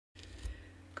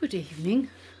Good evening.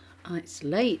 It's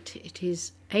late. It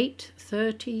is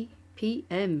 8:30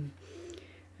 p.m.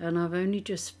 and I've only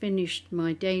just finished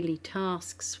my daily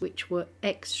tasks, which were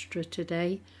extra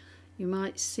today. You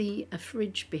might see a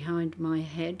fridge behind my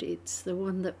head. It's the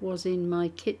one that was in my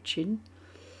kitchen.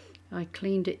 I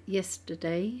cleaned it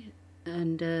yesterday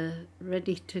and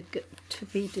ready to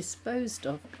be disposed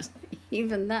of.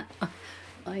 Even that,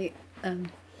 I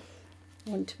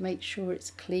want to make sure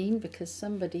it's clean, because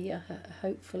somebody,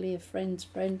 hopefully a friend's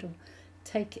friend, will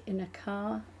take it in a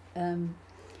car.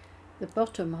 The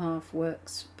bottom half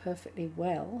works perfectly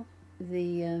well.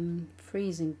 The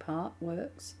freezing part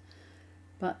works,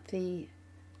 but the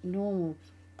normal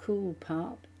cool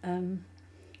part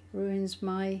ruins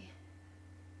my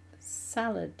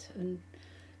salad and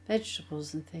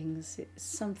vegetables and things. It's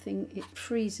something, it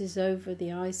freezes over,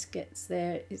 the ice gets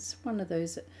there. It's one of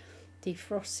those that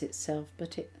defrosts itself,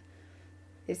 but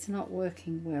it's not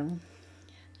working well.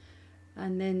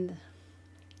 And then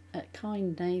a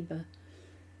kind neighbour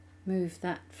moved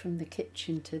that from the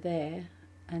kitchen to there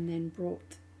and then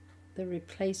brought the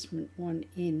replacement one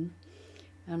in,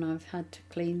 and I've had to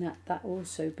clean that. That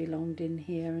also belonged in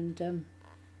here, and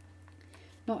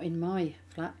not in my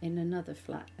flat, in another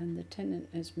flat, and the tenant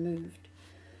has moved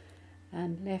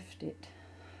and left it.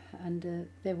 And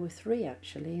there were three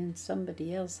actually, and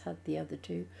somebody else had the other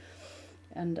two,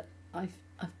 and I've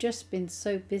just been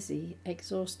so busy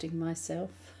exhausting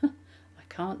myself. I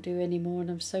can't do any more, and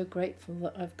I'm so grateful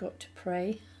that I've got to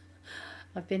pray.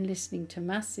 I've been listening to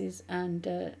masses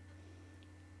and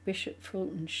Bishop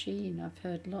Fulton Sheen. I've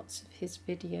heard lots of his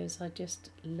videos. I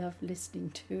just love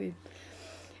listening to him.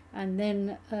 And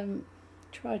then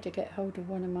tried to get hold of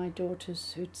one of my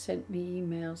daughters who'd sent me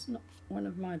emails, not one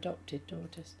of my adopted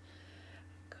daughters.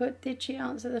 Did she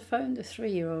answer the phone? The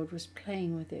 3-year-old was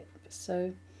playing with it.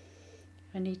 So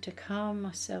I need to calm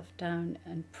myself down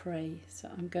and pray. So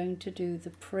I'm going to do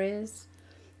the prayers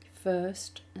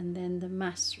first and then the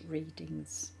mass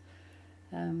readings.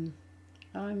 I'm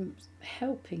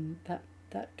helping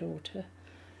that daughter,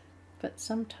 but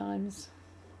sometimes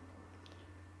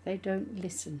they don't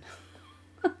listen.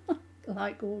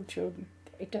 Like all children,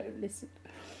 they don't listen.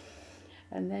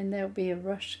 And then there'll be a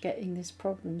rush getting this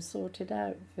problem sorted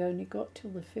out. We've only got till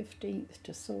the 15th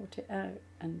to sort it out,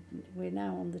 and we're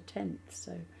now on the 10th,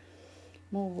 so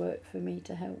more work for me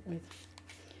to help with.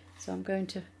 So I'm going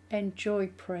to enjoy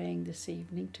praying this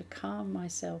evening to calm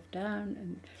myself down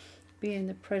and be in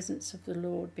the presence of the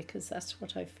Lord, because that's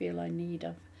what I feel I need.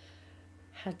 I've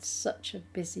had such a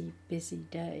busy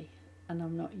day, and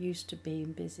I'm not used to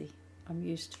being busy. I'm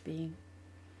used to being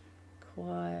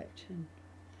quiet and,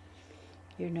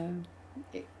 you know,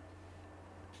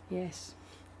 yes.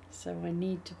 So I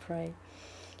need to pray.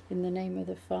 In the name of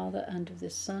the Father, and of the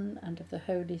Son, and of the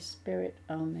Holy Spirit.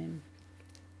 Amen.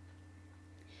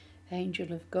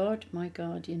 Angel of God, my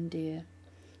guardian dear,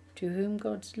 to whom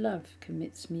God's love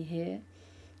commits me here,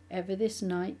 ever this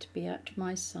night be at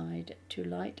my side, to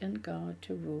light and guard,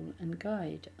 to rule and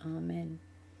guide. Amen.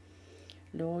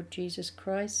 Lord Jesus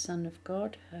Christ, Son of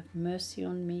God, have mercy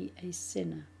on me, a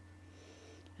sinner.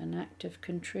 An act of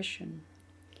contrition.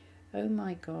 O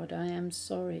my God, I am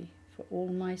sorry for all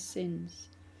my sins,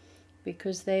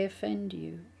 because they offend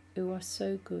you, who are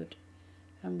so good,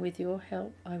 and with your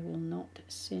help I will not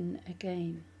sin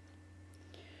again.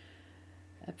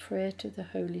 A prayer to the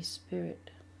Holy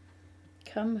Spirit.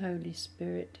 Come, Holy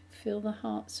Spirit, fill the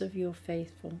hearts of your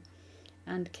faithful,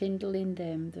 and kindle in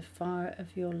them the fire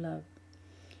of your love.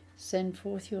 Send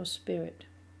forth your Spirit,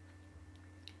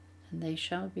 and they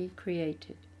shall be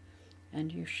created,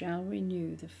 and you shall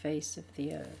renew the face of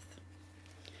the earth.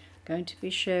 I'm going to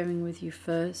be sharing with you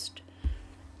first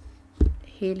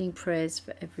healing prayers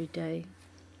for every day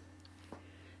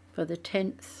for the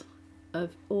 10th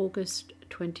of August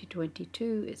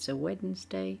 2022. It's a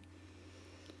Wednesday,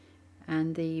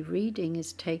 and the reading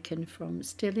is taken from,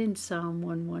 still in Psalm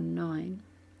 119,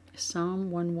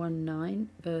 Psalm 119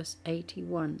 verse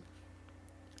 81.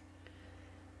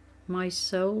 My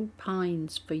soul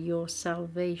pines for your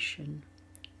salvation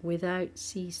without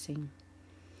ceasing.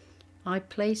 I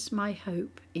place my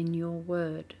hope in your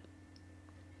word.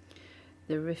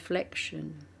 The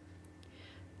reflection.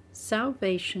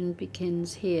 Salvation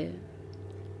begins here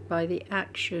by the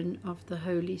action of the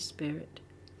Holy Spirit.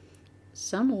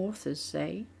 Some authors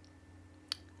say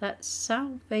that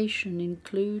salvation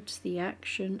includes the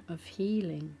action of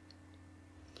healing.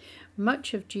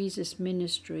 Much of Jesus'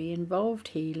 ministry involved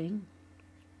healing,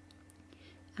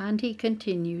 and he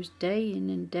continues day in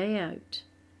and day out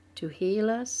to heal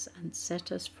us and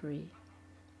set us free.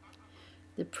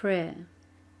 The prayer.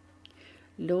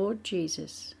 Lord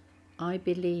Jesus, I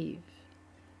believe.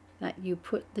 that you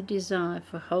put the desire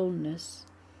for wholeness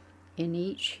in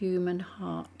each human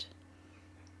heart,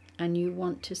 and you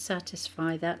want to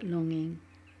satisfy that longing.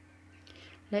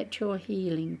 Let your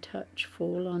healing touch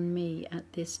fall on me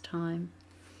at this time,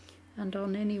 and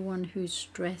on anyone who's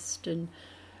stressed and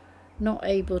not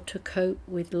able to cope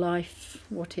with life,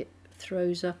 what it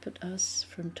throws up at us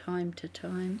from time to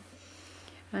time,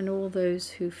 and all those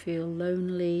who feel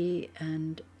lonely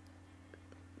and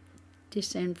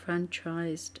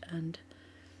disenfranchised and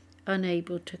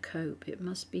unable to cope. It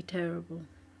must be terrible.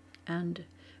 And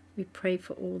we pray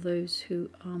for all those who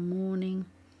are mourning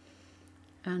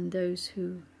and those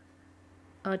who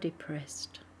are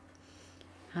depressed.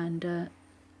 And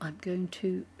I'm going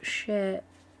to share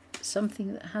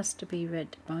something that has to be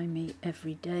read by me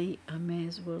every day. I may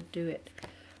as well do it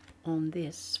on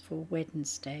this for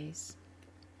Wednesdays.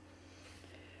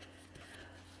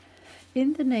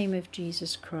 In the name of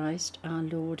Jesus Christ, our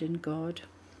Lord and God,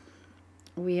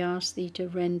 we ask thee to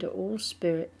render all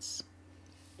spirits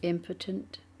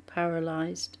impotent,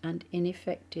 paralysed and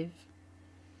ineffective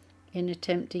in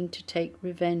attempting to take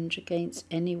revenge against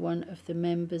any one of the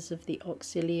members of the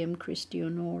Auxilium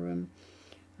Christianorum,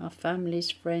 our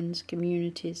families, friends,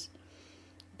 communities,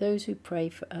 those who pray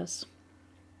for us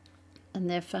and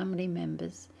their family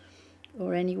members,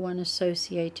 or anyone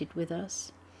associated with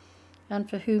us, and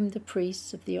for whom the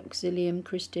priests of the Auxilium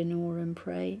Christianorum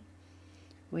pray.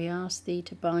 We ask thee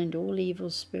to bind all evil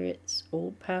spirits,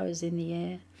 all powers in the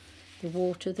air, the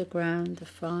water, the ground, the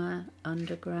fire,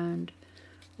 underground,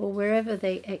 or wherever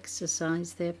they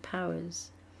exercise their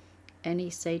powers, any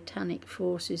satanic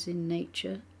forces in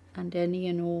nature, and any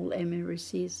and all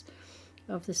emiracies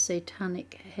of the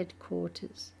satanic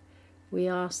headquarters. We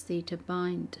ask thee to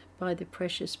bind by the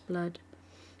precious blood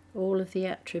all of the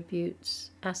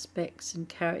attributes, aspects and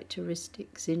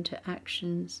characteristics,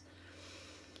 interactions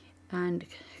and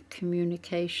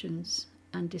communications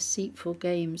and deceitful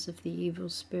games of the evil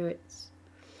spirits.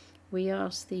 We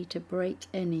ask thee to break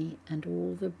any and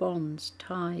all the bonds,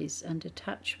 ties and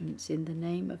attachments in the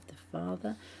name of the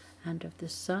Father and of the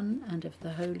Son and of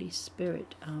the Holy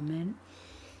Spirit. Amen.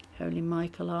 Holy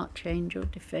Michael, Archangel,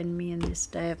 defend me in this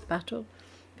day of battle.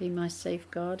 Be my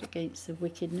safeguard against the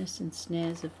wickedness and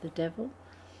snares of the devil.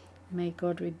 May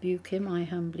God rebuke him, I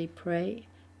humbly pray.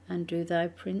 And do thou,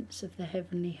 Prince of the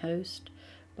heavenly host,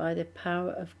 by the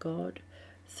power of God,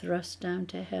 thrust down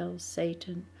to hell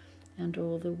Satan and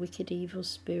all the wicked evil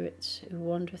spirits who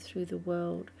wander through the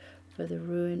world for the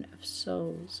ruin of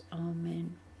souls.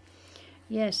 Amen.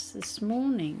 Yes, this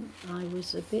morning I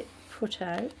was a bit put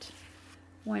out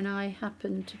when I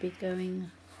happened to be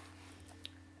going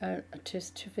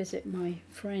just to visit my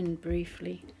friend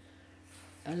briefly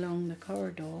along the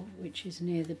corridor, which is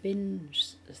near the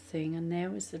bins thing, and there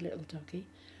was the little doggy,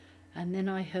 and then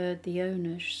I heard the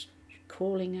owner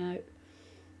calling out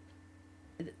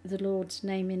the Lord's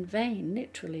name in vain,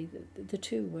 literally the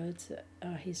two words that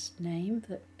are his name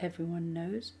that everyone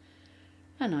knows.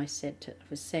 And I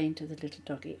was saying to the little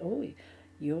doggy, "Oh,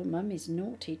 your mum is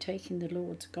naughty, taking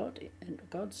the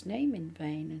God's name in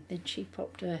vain." And then she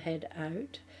popped her head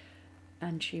out,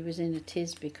 and she was in a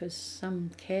tiz because some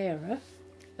carer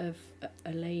of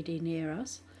a lady near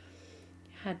us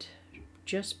had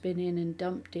just been in and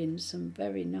dumped in some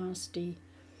very nasty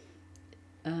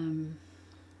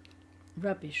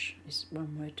rubbish, is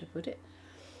one word to put it,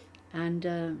 and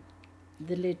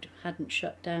the lid hadn't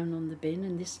shut down on the bin,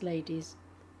 and this lady's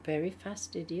very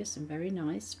fastidious and very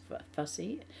nice,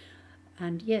 fussy,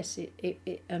 and yes,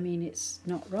 I mean, it's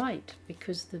not right,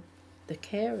 because the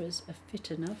carers are fit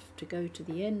enough to go to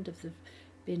the end of the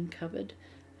bin cupboard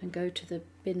and go to the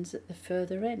bins at the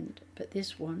further end, but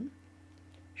this one,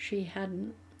 she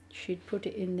hadn't. She'd put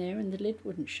it in there and the lid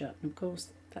wouldn't shut, and of course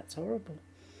that's horrible.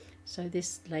 So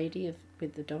this lady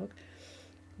with the dog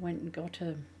went and got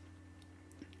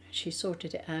she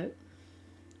sorted it out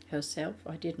herself.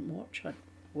 I didn't watch, I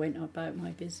went about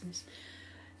my business.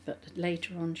 But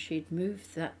later on she'd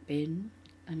moved that bin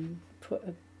and put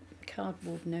a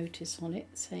cardboard notice on it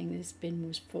saying this bin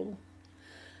was full.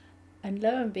 And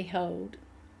lo and behold,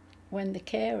 when the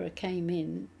carer came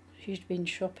in, she'd been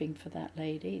shopping for that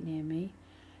lady near me,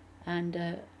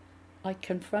 and I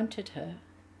confronted her.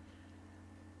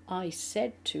 I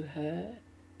said to her,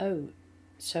 "Oh,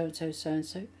 so-and-so,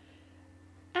 so-and-so,"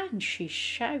 and she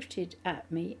shouted at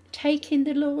me, "Taking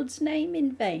the Lord's name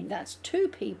in vain." That's two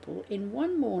people in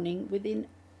one morning within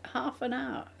half an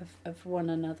hour of one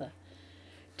another.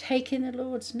 Taking the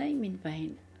Lord's name in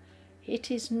vain.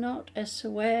 It is not a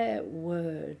swear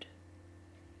word.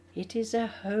 It is a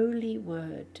holy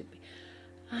word.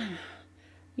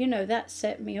 you know, that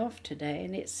set me off today,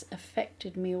 and it's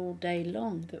affected me all day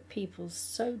long, that people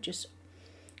so just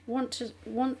want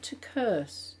to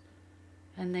curse,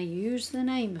 and they use the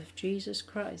name of Jesus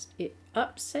Christ. It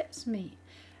upsets me,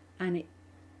 and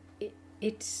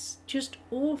it's just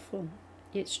awful.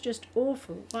 It's just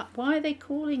awful. Why are they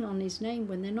calling on his name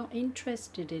when they're not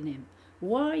interested in him?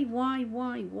 Why?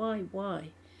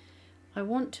 I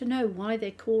want to know why they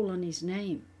call on his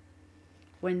name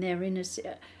when they're in a...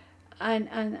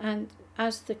 And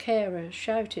as the carer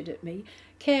shouted at me,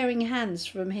 caring hands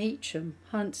from Heacham,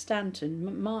 Hunt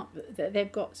Stanton, Mark,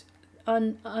 they've got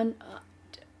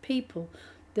people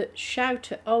that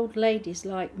shout at old ladies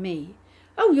like me.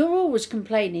 Oh, you're always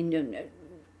complaining.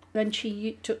 Then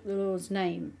she took the Lord's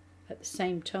name at the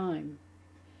same time.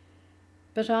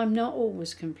 But I'm not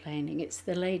always complaining. It's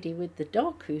the lady with the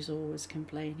dog who's always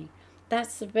complaining.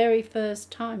 That's the very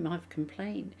first time I've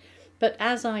complained. But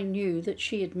as I knew that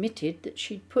she admitted that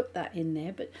she'd put that in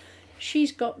there, but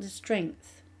she's got the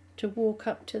strength to walk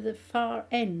up to the far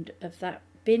end of that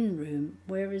bin room,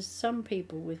 whereas some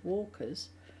people with walkers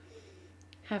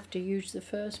have to use the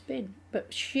first bin.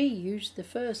 But she used the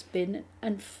first bin,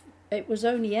 and it was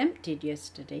only emptied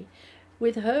yesterday.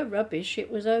 With her rubbish,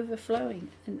 it was overflowing.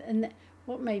 And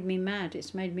what made me mad,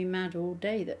 it's made me mad all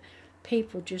day, that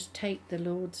people just take the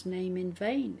Lord's name in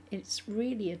vain. It's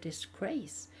really a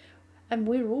disgrace. And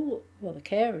we're all, well, the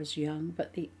carer's young,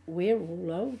 but we're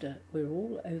all older. We're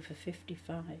all over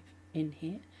 55 in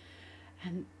here.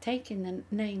 And taking the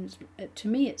names, to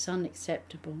me it's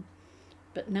unacceptable.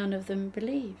 But none of them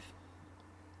believe.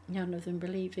 None of them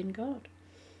believe in God.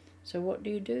 So what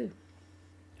do?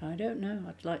 I don't know.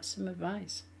 I'd like some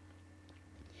advice.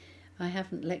 I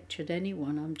haven't lectured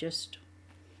anyone. I'm just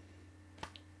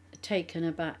taken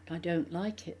aback. I don't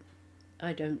like it.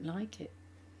 I don't like it.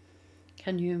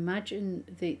 Can you imagine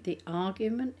the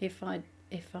argument if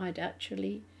I'd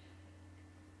actually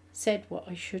said what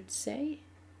I should say?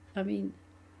 I mean,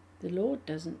 the Lord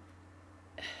doesn't...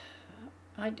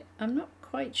 I'm not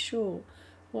quite sure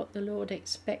what the Lord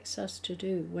expects us to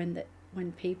do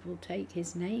when people take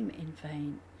his name in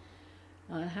vain.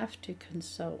 I'll have to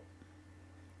consult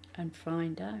and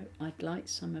find out. I'd like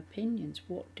some opinions.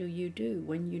 What do you do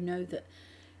when you know that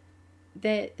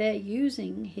they're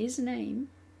using his name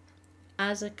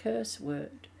as a curse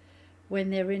word when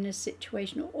they're in a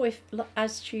situation, or if,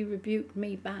 as she rebuked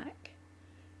me back,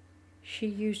 she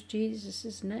used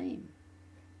Jesus' name?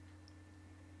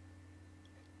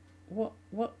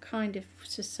 What kind of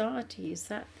society is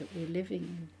that we're living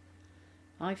in?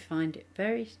 I find it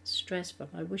very stressful.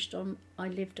 I wished I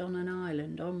lived on an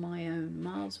island on my own,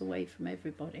 miles away from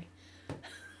everybody.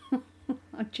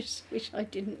 I just wish I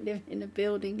didn't live in a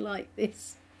building like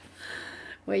this,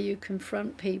 where you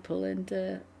confront people and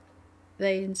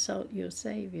they insult your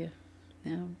Saviour.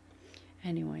 Now,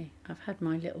 anyway, I've had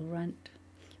my little rant.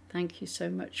 Thank you so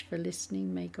much for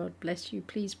listening. May God bless you.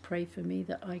 Please pray for me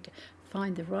that I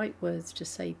find the right words to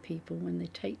say to people when they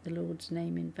take the Lord's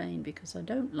name in vain, because I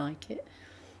don't like it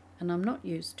and I'm not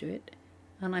used to it,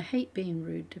 and I hate being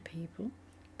rude to people.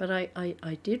 But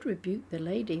I did rebuke the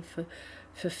lady for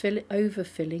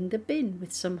overfilling the bin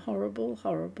with some horrible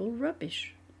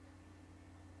rubbish.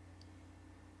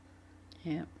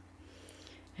 Yeah.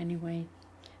 Anyway,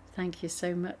 thank you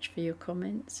so much for your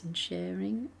comments and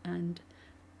sharing, and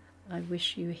I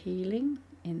wish you healing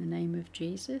in the name of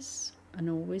Jesus, and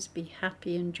always be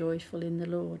happy and joyful in the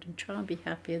Lord, and try and be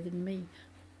happier than me.